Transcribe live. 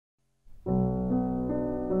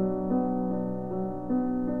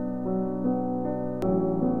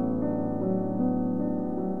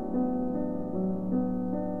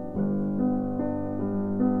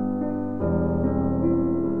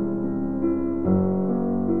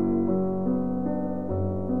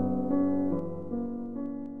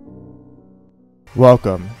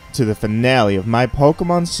Welcome to the finale of my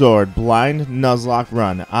Pokemon Sword Blind Nuzlocke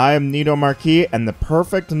run. I am Nito Marquis, and the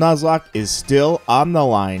perfect Nuzlocke is still on the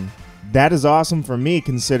line. That is awesome for me,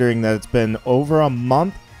 considering that it's been over a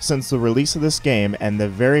month since the release of this game, and the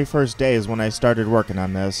very first day is when I started working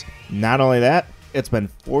on this. Not only that, it's been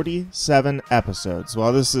 47 episodes.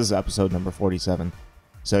 Well, this is episode number 47.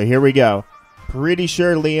 So here we go. Pretty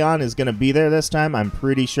sure Leon is going to be there this time. I'm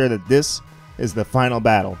pretty sure that this is the final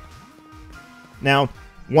battle. Now,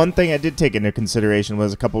 one thing I did take into consideration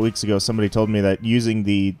was a couple weeks ago somebody told me that using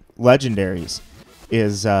the legendaries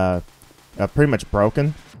is pretty much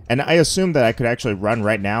broken. And I assumed that I could actually run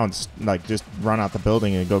right now and just run out the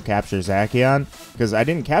building and go capture Zacian. Because I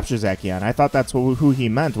didn't capture Zacian. I thought that's who he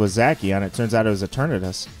meant was Zacian. It turns out it was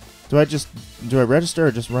Eternatus. Do I register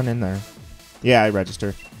or just run in there? Yeah, I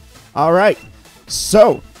register. Alright,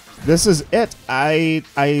 so this is it. I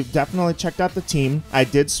definitely checked out the team. I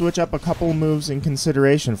did switch up a couple moves in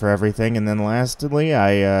consideration for everything, and then lastly,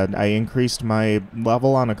 I increased my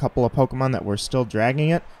level on a couple of Pokemon that were still dragging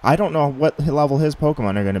it. I don't know what level his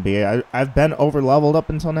Pokemon are going to be. I've been over-leveled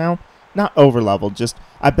up until now. Not over-leveled, just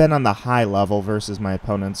I've been on the high level versus my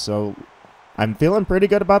opponents, so I'm feeling pretty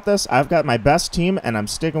good about this. I've got my best team, and I'm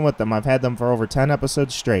sticking with them. I've had them for over 10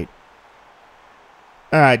 episodes straight.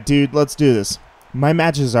 Alright, dude, let's do this. My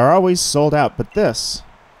matches are always sold out, but this,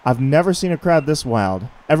 I've never seen a crowd this wild.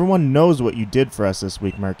 Everyone knows what you did for us this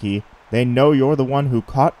week, Marquis. They know you're the one who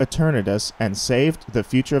caught Eternatus and saved the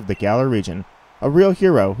future of the Galar region. A real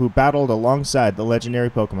hero who battled alongside the legendary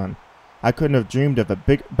Pokemon. I couldn't have dreamed of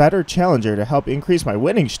a better challenger to help increase my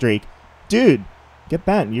winning streak. Dude, get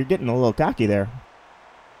bent. You're getting a little cocky there.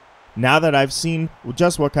 Now that I've seen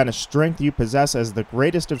just what kind of strength you possess as the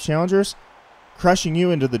greatest of challengers, crushing you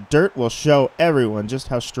into the dirt will show everyone just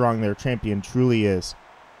how strong their champion truly is.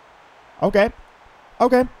 Okay.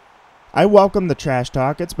 I welcome the trash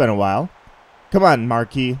talk. It's been a while. Come on,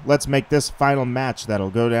 Marquis. Let's make this final match that'll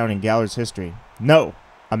go down in Galar's history. No,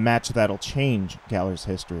 a match that'll change Galar's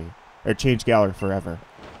history. Or change Galar forever.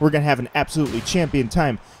 We're gonna have an absolutely champion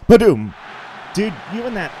time. Badoom! Dude, you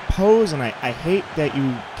in that pose, and I hate that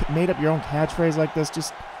you made up your own catchphrase like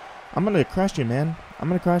this. I'm gonna crush you, man. I'm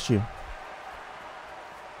gonna crush you.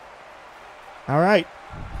 Alright,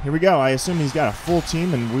 here we go. I assume he's got a full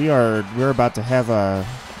team, and we're about to have a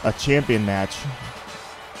champion match.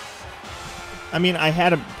 I mean,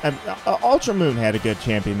 Ultra Moon had a good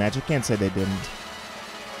champion match. I can't say they didn't.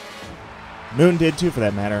 Moon did too, for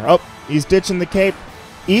that matter. Oh, he's ditching the cape.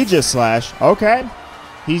 Aegislash. Okay.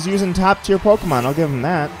 He's using top tier Pokemon. I'll give him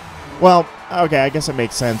that. Well, okay, I guess it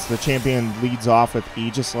makes sense. The champion leads off with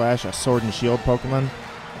Aegislash, a sword and shield Pokemon.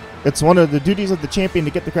 It's one of the duties of the champion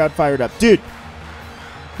to get the crowd fired up. Dude,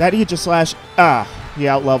 that Aegislash, he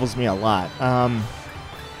outlevels me a lot.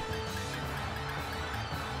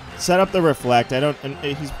 Set up the Reflect.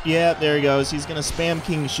 Yeah, there he goes. He's going to spam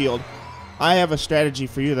King Shield. I have a strategy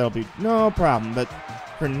for you that'll be no problem. But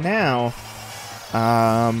for now,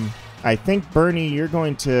 I think Bernie, you're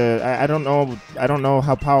going to, I don't know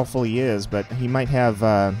how powerful he is, but he might have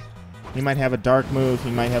a dark move.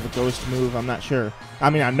 He might have a ghost move. I'm not sure. I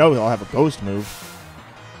mean, I know he'll have a ghost move.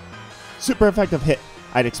 Super effective hit.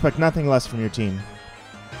 I'd expect nothing less from your team.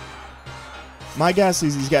 My guess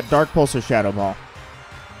is he's got Dark Pulse or Shadow Ball.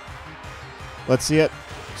 Let's see it.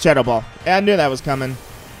 Shadow Ball. Yeah, I knew that was coming.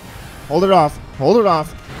 Hold it off. Hold it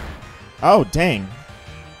off. Oh, dang.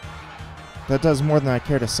 That does more than I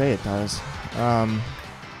care to say it does.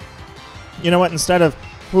 You know what? Instead of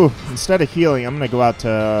healing, I'm going to go out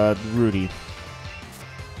to Rudy.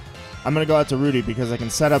 I'm going to go out to Rudy because I can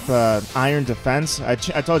set up Iron Defense. I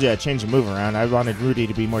told you I'd change the move around. I wanted Rudy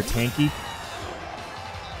to be more tanky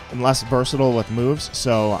and less versatile with moves.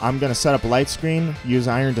 So I'm going to set up Light Screen, use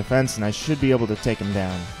Iron Defense, and I should be able to take him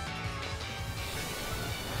down.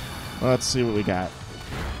 Let's see what we got.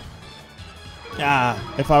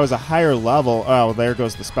 If I was a higher level... Oh, there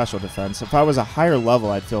goes the special defense. If I was a higher level,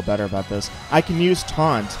 I'd feel better about this. I can use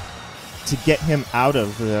Taunt to get him out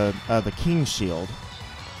of the King Shield.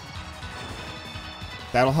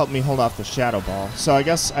 That'll help me hold off the Shadow Ball. So I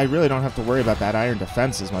guess I really don't have to worry about that Iron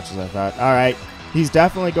Defense as much as I thought. Alright, he's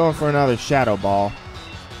definitely going for another Shadow Ball.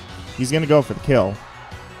 He's going to go for the kill.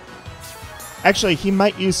 Actually, he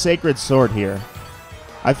might use Sacred Sword here.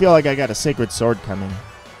 I feel like I got a Sacred Sword coming.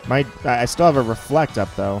 I still have a Reflect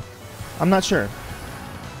up, though. I'm not sure.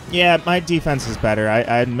 Yeah, my defense is better.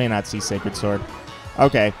 I may not see Sacred Sword.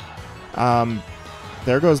 Okay.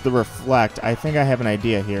 There goes the Reflect. I think I have an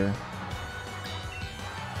idea here.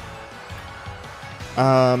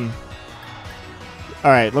 Alright,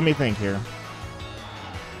 let me think here.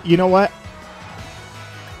 You know what?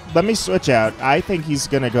 let me switch out. I think he's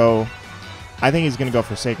gonna go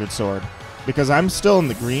for Sacred Sword because I'm still in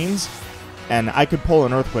the greens, and I could pull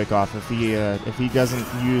an Earthquake off if he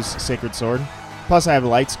doesn't use Sacred Sword. Plus, I have a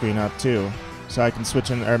light screen up too, so I can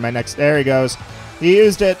switch in. Or my next, there he goes. He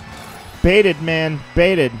used it. Baited, man,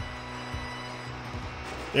 baited.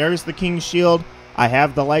 There's the King's Shield. I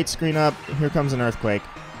have the light screen up. Here comes an Earthquake.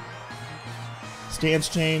 Stance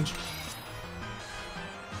change.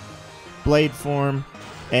 Blade form.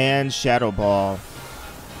 And Shadow Ball.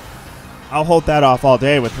 I'll hold that off all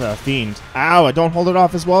day with Fiend. Ow, I don't hold it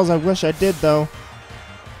off as well as I wish I did, though.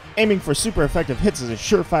 Aiming for super effective hits is a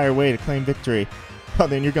surefire way to claim victory. Oh,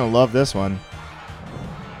 then you're going to love this one.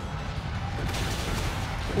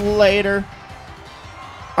 Later.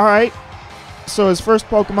 Alright. So his first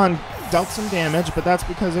Pokemon dealt some damage, but that's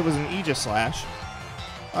because it was an Aegis Slash.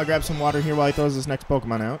 I'll grab some water here while he throws his next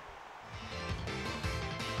Pokemon out.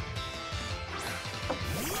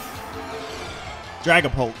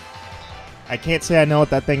 Dragapult. I can't say I know what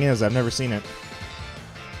that thing is. I've never seen it.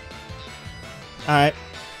 Alright.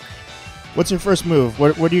 What's your first move?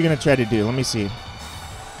 What are you going to try to do? Let me see.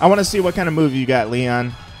 I want to see what kind of move you got,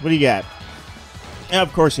 Leon. What do you got? And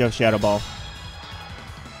of course you have Shadow Ball.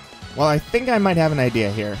 Well, I think I might have an idea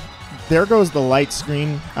here. There goes the light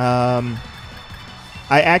screen. I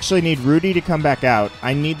actually need Rudy to come back out.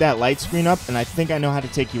 I need that light screen up, and I think I know how to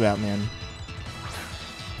take you out, man.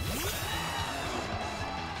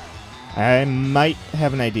 I might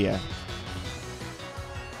have an idea.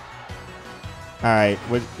 Alright,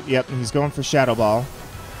 yep, he's going for Shadow Ball.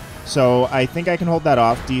 So I think I can hold that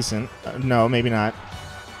off. Decent. No, maybe not.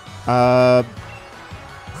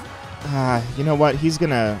 You know what? He's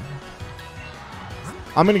gonna...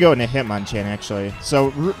 I'm gonna go into Hitmonchan, actually. So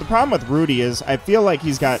the problem with Rudy is I feel like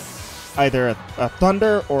he's got either a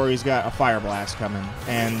Thunder or he's got a Fire Blast coming.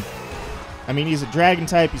 And, I mean, he's a Dragon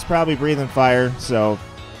type. He's probably breathing fire, so...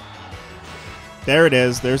 There it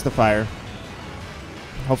is. There's the fire.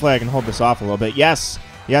 Hopefully I can hold this off a little bit. Yes!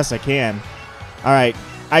 Yes, I can. Alright.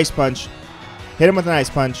 Ice Punch. Hit him with an Ice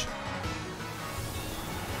Punch.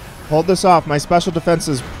 Hold this off. My special defense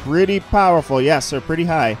is pretty powerful. Yes, they're pretty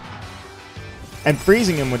high. And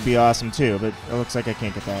freezing him would be awesome too, but it looks like I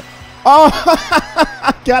can't get that. Oh!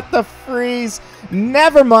 I got the freeze!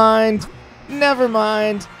 Never mind! Never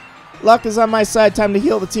mind! Luck is on my side. Time to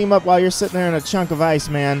heal the team up while you're sitting there in a chunk of ice,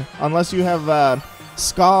 man. Unless you have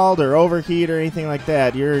Scald or Overheat or anything like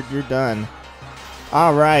that, you're done.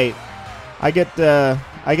 All right, I get the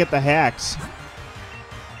hacks.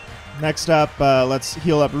 Next up, let's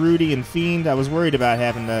heal up Rudy and Fiend. I was worried about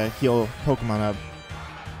having to heal Pokemon up.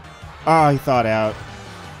 Oh, he thawed out.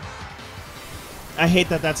 I hate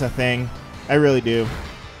that that's a thing. I really do.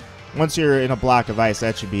 Once you're in a block of ice,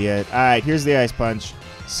 that should be it. All right, here's the Ice Punch.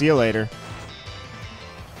 See you later.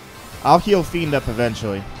 I'll heal Fiend up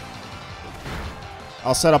eventually.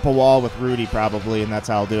 I'll set up a wall with Rudy probably, and that's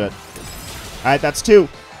how I'll do it. Alright, that's two.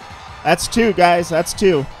 That's two, guys. That's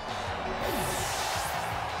two.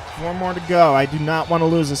 4 more to go. I do not want to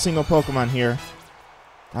lose a single Pokemon here.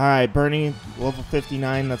 Alright, Bernie, level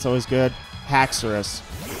 59. That's always good. Haxorus.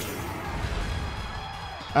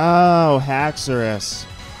 Oh, Haxorus.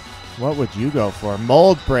 What would you go for?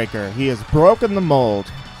 Mold Breaker. He has broken the mold.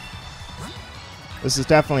 This is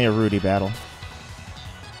definitely a Rudy battle.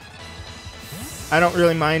 I don't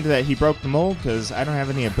really mind that he broke the mold because I don't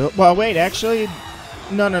have any ability. Well, wait, actually,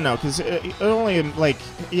 no, because it only, like,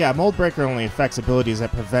 yeah, Mold Breaker only affects abilities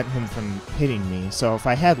that prevent him from hitting me. So if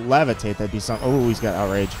I had Levitate, that'd be something. Oh, he's got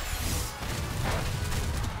Outrage.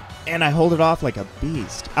 And I hold it off like a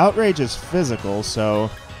beast. Outrage is physical,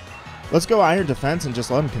 so let's go Iron Defense and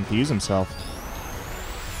just let him confuse himself.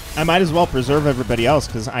 I might as well preserve everybody else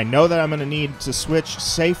because I know that I'm going to need to switch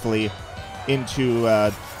safely into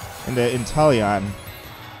Inteleon.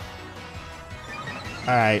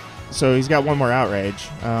 Alright, so he's got one more Outrage.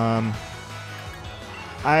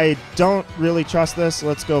 I don't really trust this.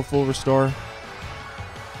 Let's go full restore.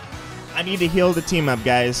 I need to heal the team up,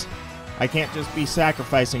 guys. I can't just be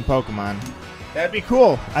sacrificing Pokemon. That'd be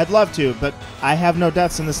cool. I'd love to, but I have no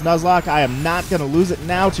deaths in this Nuzlocke. I am not going to lose it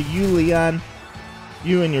now to you, Leon.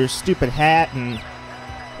 You and your stupid hat and,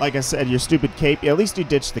 like I said, your stupid cape. At least you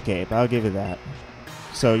ditched the cape. I'll give you that.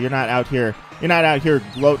 So you're not out here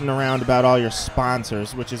gloating around about all your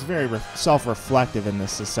sponsors, which is very self-reflective in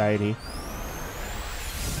this society.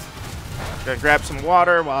 Gonna grab some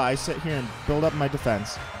water while I sit here and build up my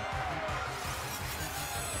defense.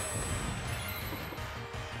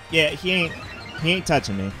 Yeah, he ain't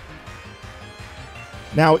touching me.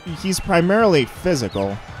 Now, he's primarily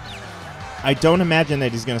physical. I don't imagine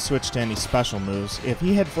that he's going to switch to any special moves. If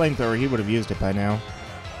he had Flamethrower, he would have used it by now.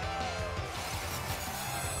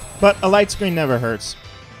 But a light screen never hurts.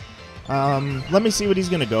 Let me see what he's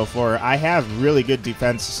going to go for. I have really good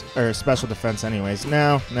defense, or special defense anyways.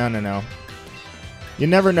 No. You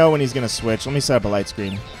never know when he's going to switch. Let me set up a light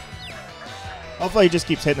screen. Hopefully he just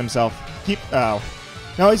keeps hitting himself. Oh.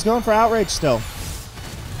 No, he's going for outrage still.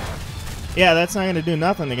 Yeah, that's not going to do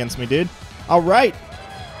nothing against me, dude. All right.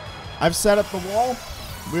 I've set up the wall.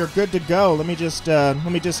 We're good to go. Let me just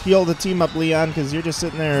heal the team up, Leon, because you're just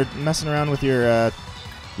sitting there messing around with your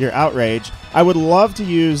outrage. I would love to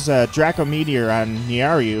use Draco Meteor on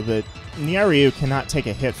Niaryu, but Niaryu cannot take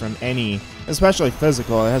a hit from any, especially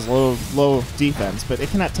physical. It has low defense, but it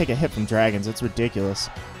cannot take a hit from dragons. It's ridiculous.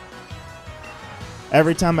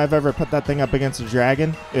 Every time I've ever put that thing up against a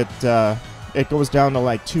dragon, it goes down to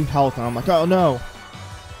like 2 health, and I'm like, oh no.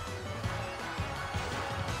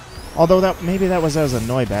 Although maybe that was as a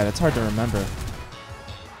Noibat. It's hard to remember.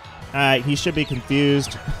 Alright, he should be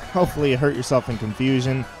confused. Hopefully you hurt yourself in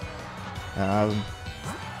confusion.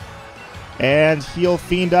 And heal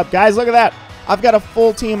Fiend up. Guys, look at that! I've got a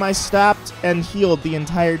full team. I stopped and healed the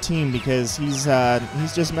entire team because he's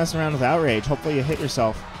just messing around with outrage. Hopefully you hit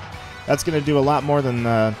yourself. That's going to do a lot more than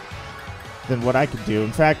what I could do.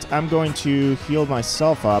 In fact, I'm going to heal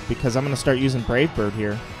myself up because I'm going to start using Brave Bird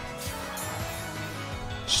here.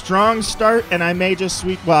 Strong start, and I may just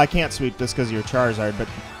sweep. Well, I can't sweep this because of your Charizard, but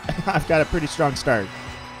I've got a pretty strong start.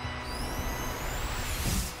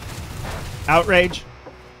 Outrage.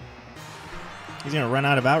 He's going to run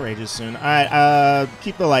out of outrages soon. All right,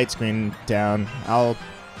 keep the light screen down.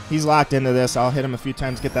 He's locked into this. I'll hit him a few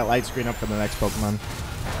times, get that light screen up for the next Pokemon.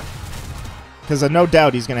 Because no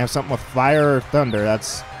doubt he's going to have something with fire or thunder.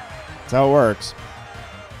 That's how it works.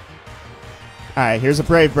 All right, here's a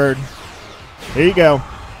Brave Bird. Here you go.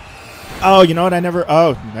 Oh, you know what?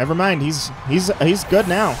 Oh, never mind. He's good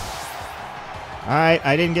now. All right,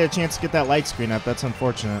 I didn't get a chance to get that light screen up. That's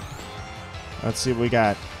unfortunate. Let's see what we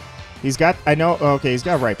got. He's got, I know, okay, he's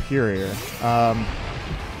got Rhyperior.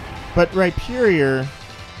 But Rhyperior,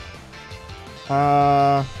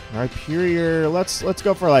 let's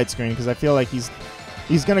go for a light screen because I feel like he's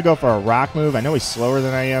gonna go for a rock move. I know he's slower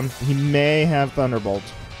than I am. He may have Thunderbolt,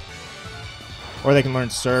 or they can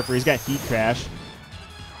learn Surf, or he's got Heat Crash.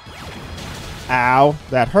 Ow,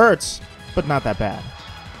 that hurts, but not that bad.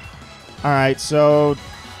 All right, so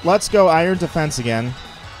let's go Iron Defense again.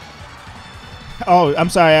 Oh, I'm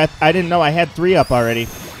sorry. I didn't know I had 3 up already.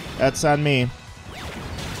 That's on me.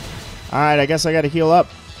 All right, I guess I got to heal up.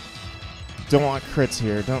 Don't want crits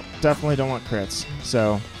here. Definitely don't want crits.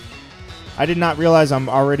 So I did not realize I'm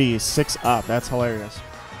already 6 up. That's hilarious.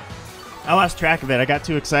 I lost track of it. I got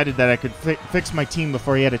too excited that I could fix my team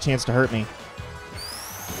before he had a chance to hurt me.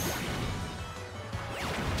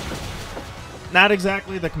 Not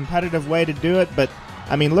exactly the competitive way to do it, but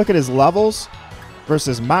I mean, look at his levels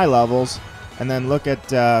versus my levels. And then look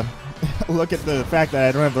at look at the fact that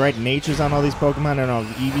I don't have the right natures on all these Pokemon. I don't know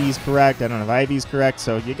if Eevee's correct. I don't know if Ivy's correct.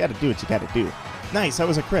 So you got to do what you got to do. Nice. That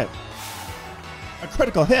was a crit. A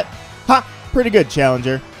critical hit. Ha! Pretty good,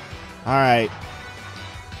 Challenger. All right.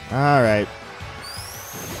 All right.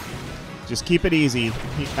 Just keep it easy.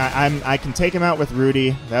 I can take him out with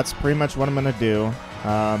Rudy. That's pretty much what I'm going to do.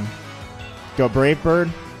 Go Brave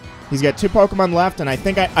Bird. He's got 2 Pokemon left, and I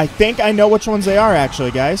think I know which ones they are,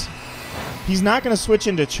 actually, guys. He's not going to switch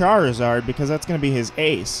into Charizard because that's going to be his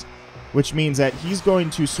ace, which means that he's going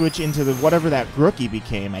to switch into whatever that Grookey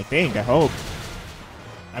became, I think. I hope.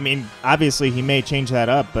 I mean, obviously he may change that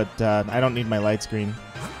up, but I don't need my light screen.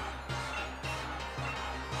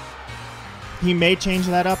 He may change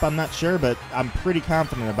that up, I'm not sure, but I'm pretty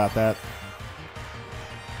confident about that.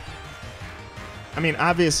 I mean,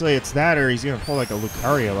 obviously it's that, or he's going to pull like a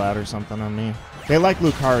Lucario out or something on me. They like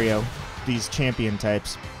Lucario, these champion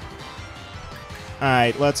types. All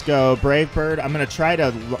right, let's go Brave Bird. I'm gonna try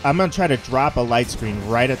to drop a light screen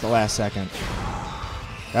right at the last second.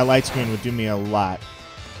 That light screen would do me a lot.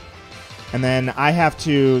 And then I have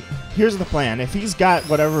to. Here's the plan. If he's got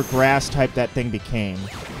whatever grass type that thing became,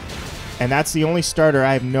 and that's the only starter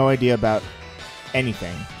I have no idea about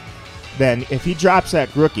anything, then if he drops that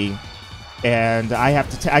Grookey, and I have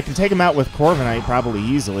to, I can take him out with Corviknight probably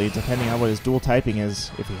easily, depending on what his dual typing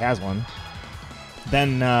is, if he has one.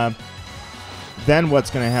 Then what's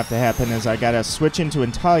going to happen is I got to switch into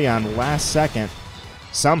Inteleon last second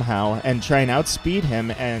somehow and try and outspeed him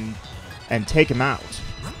and take him out.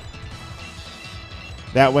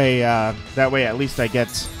 That way at least I get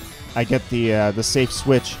the safe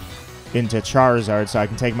switch into Charizard, so I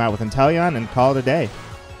can take him out with Inteleon and call it a day.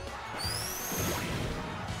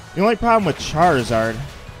 The only problem with Charizard,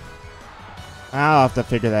 I'll have to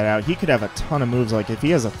figure that out. He could have a ton of moves. Like if he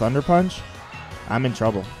has a Thunder Punch, I'm in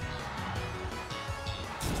trouble.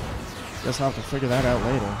 Guess I'll have to figure that out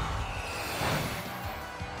later.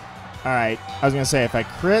 Alright, I was going to say, if I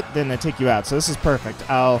crit, then they take you out. So this is perfect.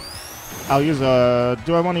 I'll use a...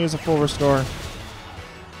 Do I want to use a full restore?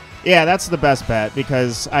 Yeah, that's the best bet,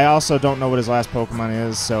 because I also don't know what his last Pokemon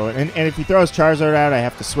is. So, and if he throws Charizard out, I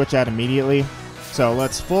have to switch out immediately. So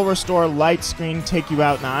let's full restore, light screen, take you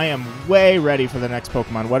out. Now I am way ready for the next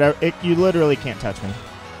Pokemon. Whatever, you literally can't touch me.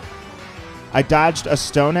 I dodged a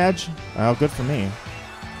Stone Edge. Oh, good for me.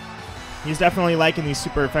 He's definitely liking these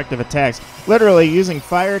super effective attacks. Literally using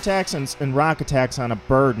fire attacks and rock attacks on a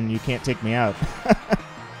bird, and you can't take me out.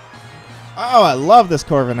 Oh, I love this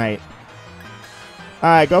Corviknight.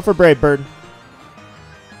 Alright, go for Brave Bird.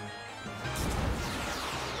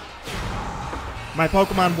 My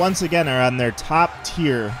Pokemon, once again, are on their top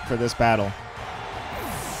tier for this battle.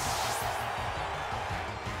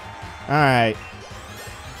 Alright.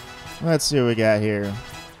 Let's see what we got here.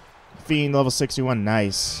 Fiend, level 61,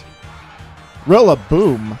 nice.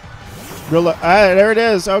 Rillaboom. There it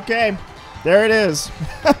is, okay. There it is.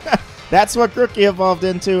 That's what Grookey evolved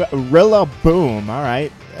into. Rillaboom,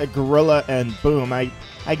 alright. Gorilla and Boom, I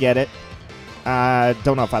get it.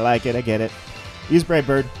 Don't know if I like it, I get it. Use Brave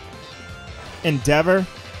Bird. Endeavor,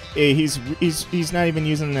 he's not even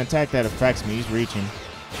using an attack that affects me. He's reaching.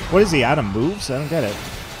 What is he, out of moves? I don't get it.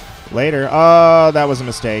 Later. Oh, that was a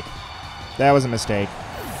mistake. That was a mistake.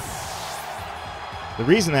 The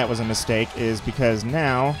reason that was a mistake is because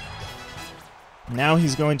now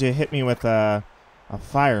he's going to hit me with a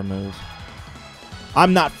fire move.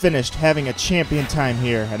 I'm not finished having a champion time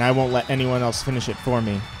here, and I won't let anyone else finish it for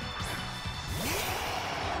me.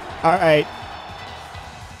 Alright.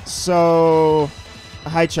 So,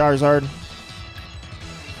 hi Charizard.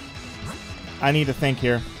 I need to think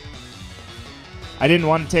here. I didn't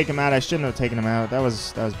want to take him out. I shouldn't have taken him out. That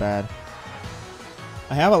was bad.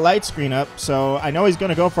 I have a light screen up, so I know he's going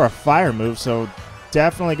to go for a fire move, so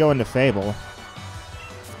definitely go into Fable.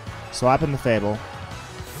 Swap into Fable.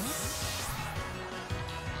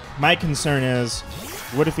 My concern is,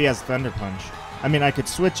 what if he has Thunder Punch? I mean, I could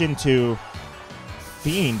switch into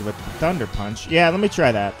Fiend with Thunder Punch. Yeah, let me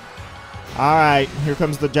try that. Alright, here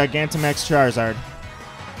comes the Gigantamax Charizard.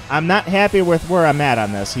 I'm not happy with where I'm at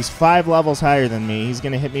on this. He's 5 levels higher than me. He's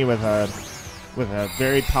going to hit me with a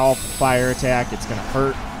very powerful fire attack. It's going to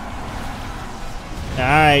hurt.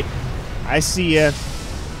 Alright, I see ya.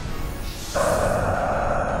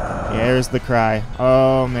 There's the cry.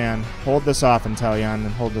 Oh, man. Hold this off, Inteleon,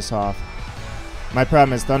 and hold this off. My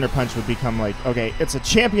problem is Thunder Punch would become like, okay, it's a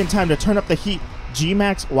champion time to turn up the heat.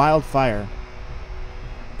 G-Max Wildfire.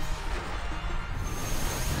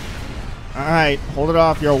 Alright, hold it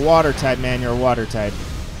off. You're a water type, man. You're a water type.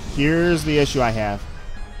 Here's the issue I have.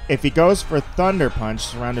 If he goes for Thunder Punch,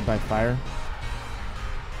 surrounded by fire.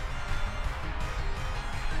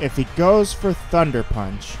 If he goes for Thunder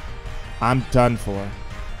Punch, I'm done for.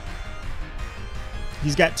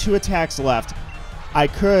 He's got 2 attacks left. I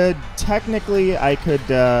could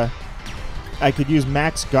use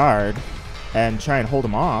Max Guard and try and hold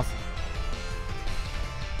him off.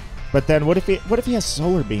 But then what if he has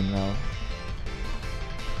Solar Beam though?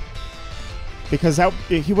 Because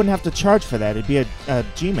he wouldn't have to charge for that. It'd be a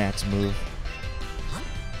G-Max move.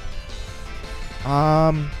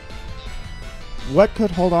 What could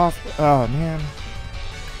hold off? Oh man.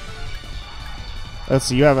 Let's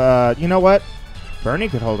see. You have you know what? Bernie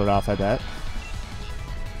could hold it off, I bet.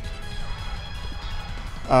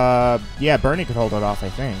 Yeah, Bernie could hold it off, I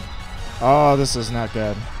think. Oh, this is not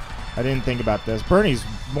good. I didn't think about this. Bernie's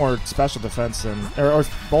more special defense than... Or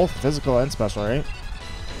both physical and special, right?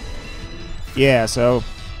 Yeah, so...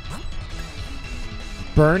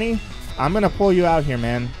 Bernie, I'm going to pull you out here,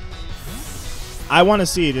 man. I want to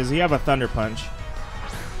see, does he have a Thunder Punch?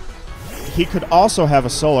 He could also have a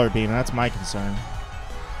Solar Beam, and that's my concern.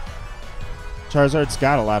 Charizard's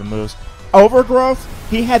got a lot of moves. Overgrowth?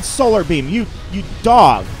 He had Solar Beam. You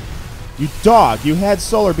dog. You dog. You had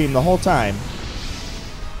Solar Beam the whole time.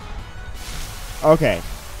 Okay.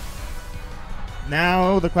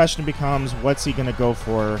 Now the question becomes, what's he going to go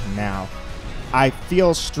for now? I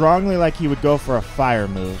feel strongly like he would go for a fire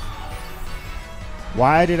move.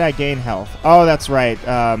 Why did I gain health? Oh, that's right.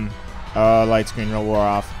 Light screen real wore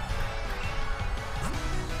off.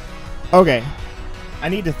 Okay. I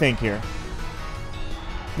need to think here.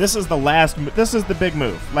 This is the big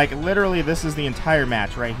move. Like, literally, this is the entire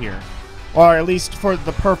match right here. Or at least for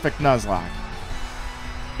the perfect Nuzlocke.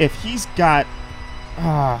 If he's got...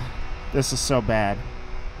 this is so bad.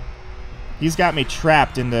 He's got me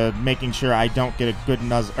trapped into making sure I don't get a good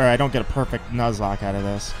I don't get a perfect Nuzlocke out of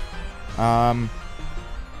this.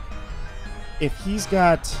 If he's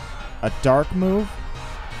got a dark move,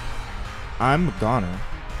 I'm a goner.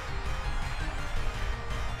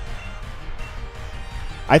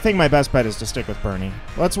 I think my best bet is to stick with Bernie.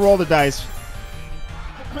 Let's roll the dice.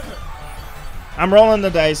 I'm rolling the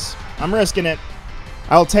dice. I'm risking it.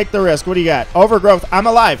 I'll take the risk. What do you got? Overgrowth. I'm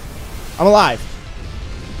alive. I'm alive.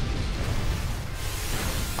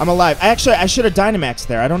 I'm alive. Actually, I should have Dynamaxed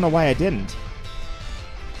there. I don't know why I didn't.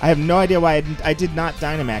 I have no idea why I did not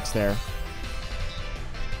Dynamax there.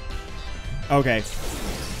 Okay.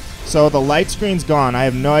 So the light screen's gone. I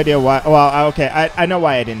have no idea why. Well, okay. I know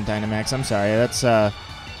why I didn't Dynamax. I'm sorry.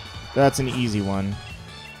 That's an easy one.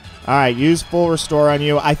 All right. Use full restore on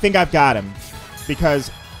you. I think I've got him because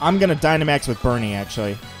I'm going to Dynamax with Bernie,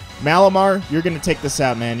 actually. Malamar, you're going to take this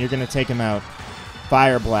out, man. You're going to take him out.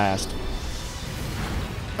 Fire Blast.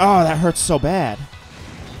 Oh, that hurts so bad.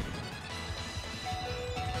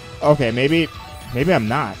 Okay, maybe I'm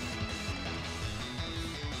not.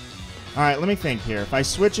 All right, let me think here. If I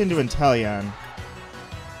switch into Inteleon.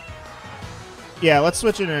 Yeah, let's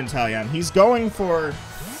switch into Inteleon. He's going for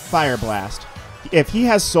Fire Blast. If he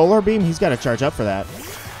has Solar Beam, he's got to charge up for that.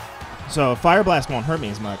 So Fire Blast won't hurt me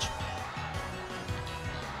as much.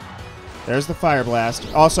 There's the Fire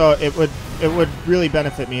Blast. Also, it would really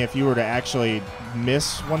benefit me if you were to actually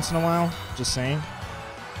miss once in a while. Just saying.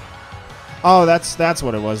 Oh, that's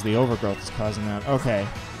what it was. The Overgrowth is causing that. Okay.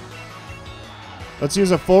 Let's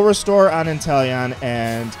use a full restore on Inteleon,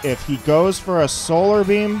 and if he goes for a Solar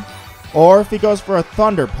Beam, or if he goes for a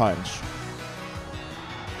Thunder Punch.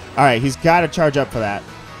 All right, he's got to charge up for that.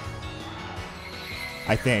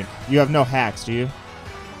 I think. You have no hacks, do you?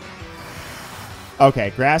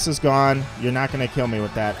 Okay, Grass is gone. You're not going to kill me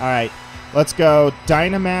with that. All right, let's go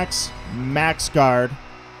Dynamax, Max Guard.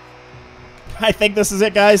 I think this is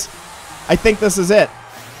it, guys. I think this is it.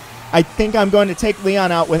 I think I'm going to take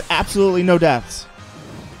Leon out with absolutely no deaths.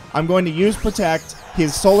 I'm going to use Protect.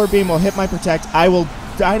 His Solar Beam will hit my Protect. I will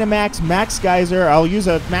Dynamax, Max Geyser. I'll use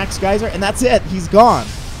a Max Geyser, and that's it. He's gone.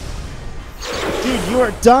 Dude, you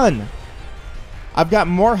are done. I've got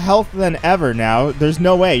more health than ever now. There's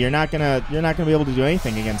no way you're not gonna be able to do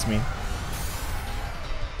anything against me.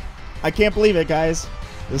 I can't believe it, guys.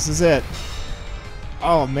 This is it.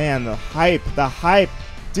 Oh man, the hype,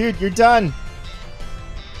 dude. You're done.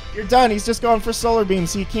 You're done. He's just going for Solar Beam,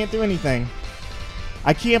 so you can't do anything.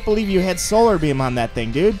 I can't believe you had Solar Beam on that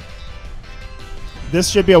thing, dude. This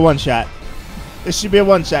should be a one-shot. This should be a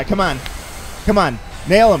one-shot. Come on, come on,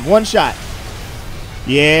 nail him. One shot.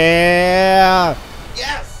 Yeah!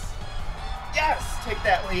 Yes! Yes! Take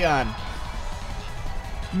that, Leon.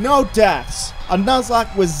 No deaths. A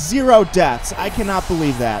Nuzlocke with 0 deaths. I cannot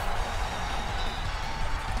believe that.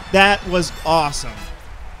 That was awesome.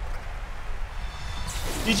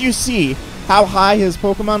 Did you see how high his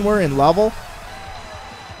Pokemon were in level?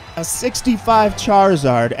 A 65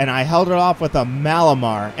 Charizard, and I held it off with a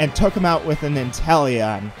Malamar and took him out with an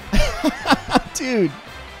Inteleon. Dude.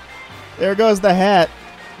 There goes the hat.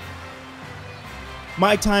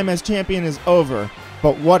 My time as champion is over,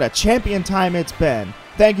 but what a champion time it's been.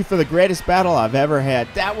 Thank you for the greatest battle I've ever had.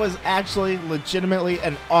 That was actually legitimately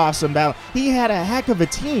an awesome battle. He had a heck of a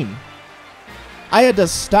team. I had to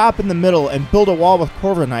stop in the middle and build a wall with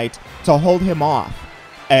Corviknight to hold him off.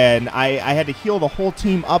 And I had to heal the whole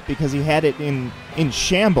team up because he had it in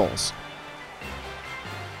shambles.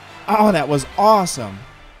 Oh, that was awesome.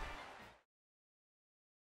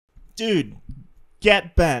 Dude,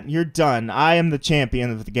 get bent. You're done. I am the champion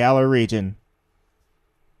of the Galar region.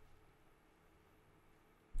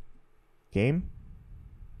 Game?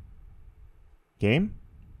 Game?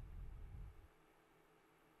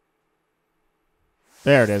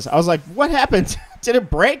 There it is. I was like, what happened? Did it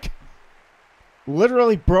break?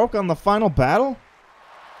 Literally broke on the final battle?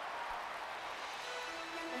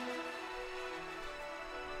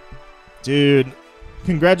 Dude,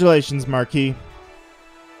 congratulations, Marquis.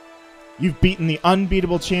 You've beaten the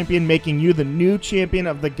unbeatable champion, making you the new champion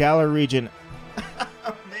of the Galar region.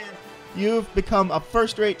 Oh, man. You've become a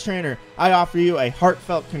first-rate trainer. I offer you a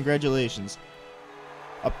heartfelt congratulations.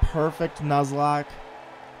 A perfect Nuzlocke.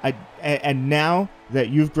 And now that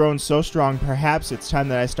you've grown so strong, perhaps it's time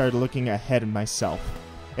that I start looking ahead of myself.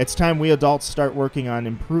 It's time we adults start working on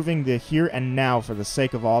improving the here and now for the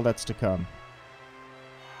sake of all that's to come.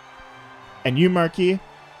 And you, Marquis,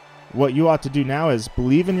 what you ought to do now is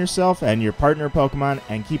believe in yourself and your partner Pokemon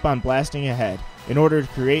and keep on blasting ahead in order to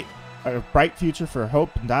create a bright future for Hope.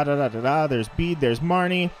 Da-da-da-da-da. There's Bede, there's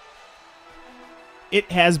Marnie.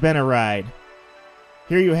 It has been a ride.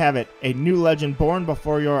 Here you have it, a new legend born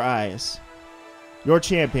before your eyes. Your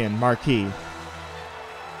champion, Marquis.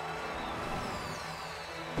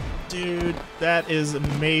 Dude, that is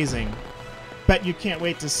amazing. bet you can't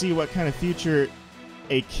wait to see what kind of future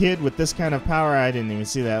a kid with this kind of power. I didn't even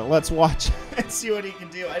see that. Let's watch and see what he can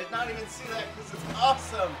do. I did not even see that because it's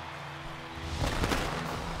awesome.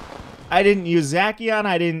 I didn't use Zacian.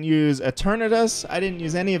 I didn't use Eternatus. I didn't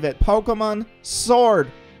use any of it. Pokemon Sword.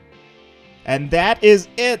 And that is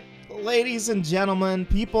it, ladies and gentlemen,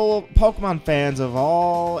 people, Pokemon fans of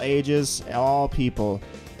all ages, all people.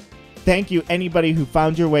 Thank you, anybody who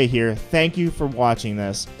found your way here. Thank you for watching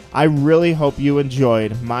this. I really hope you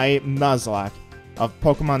enjoyed my Nuzlocke of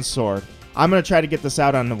Pokemon Sword. I'm going to try to get this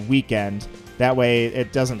out on the weekend. That way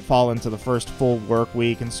it doesn't fall into the first full work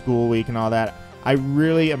week and school week and all that. I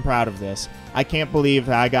really am proud of this. I can't believe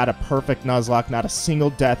that I got a perfect Nuzlocke, not a single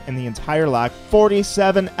death in the entire lock.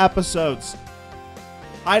 47 episodes.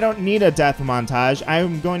 I don't need a death montage.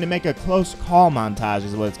 I'm going to make a close call montage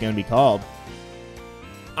is what it's going to be called.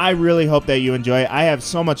 I really hope that you enjoy. I have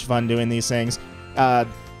so much fun doing these things.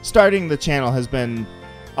 Starting the channel has been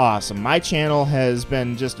awesome. My channel has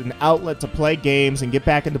been just an outlet to play games and get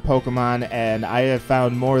back into Pokemon, and I have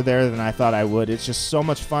found more there than I thought I would. It's just so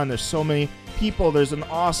much fun. There's so many people. There's an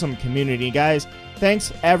awesome community, guys.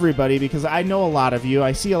 Thanks everybody, because I know a lot of you.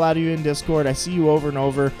 I see a lot of you in Discord. I see you over and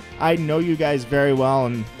over. I know you guys very well,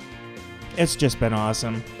 and it's just been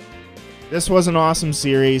awesome. This was an awesome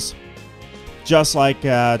series. Just like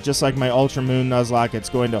my Ultra Moon Nuzlocke, it's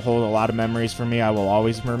going to hold a lot of memories for me. I will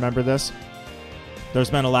always remember this.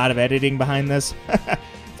 There's been a lot of editing behind this.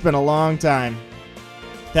 It's been a long time.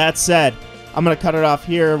 That said, I'm going to cut it off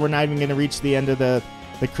here. We're not even going to reach the end of the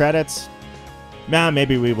credits. Nah,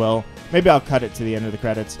 maybe we will. Maybe I'll cut it to the end of the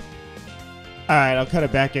credits. Alright, I'll cut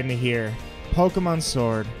it back into here. Pokemon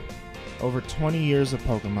Sword. Over 20 years of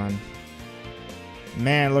Pokemon.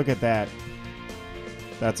 Man, look at that.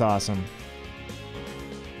 That's awesome.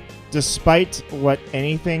 Despite what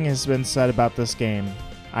anything has been said about this game,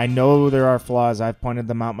 I know there are flaws. I've pointed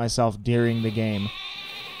them out myself during the game.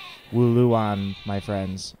 Wooloo on, my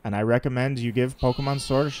friends. And I recommend you give Pokemon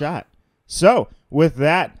Sword a shot. So, with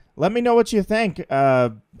that, let me know what you think.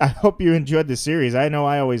 I hope you enjoyed the series. I know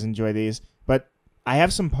I always enjoy these. But I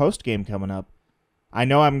have some post-game coming up. I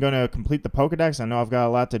know I'm going to complete the Pokedex. I know I've got a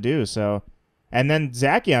lot to do. So, and then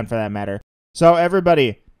Zacian, for that matter. So,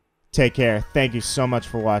 everybody, take care. Thank you so much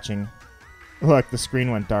for watching. Look, the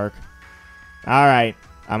screen went dark. All right.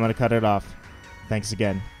 I'm going to cut it off. Thanks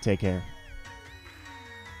again. Take care.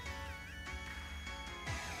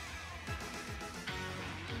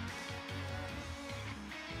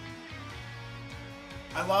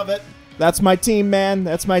 I love it. That's my team, man.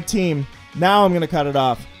 That's my team. Now I'm going to cut it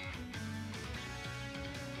off.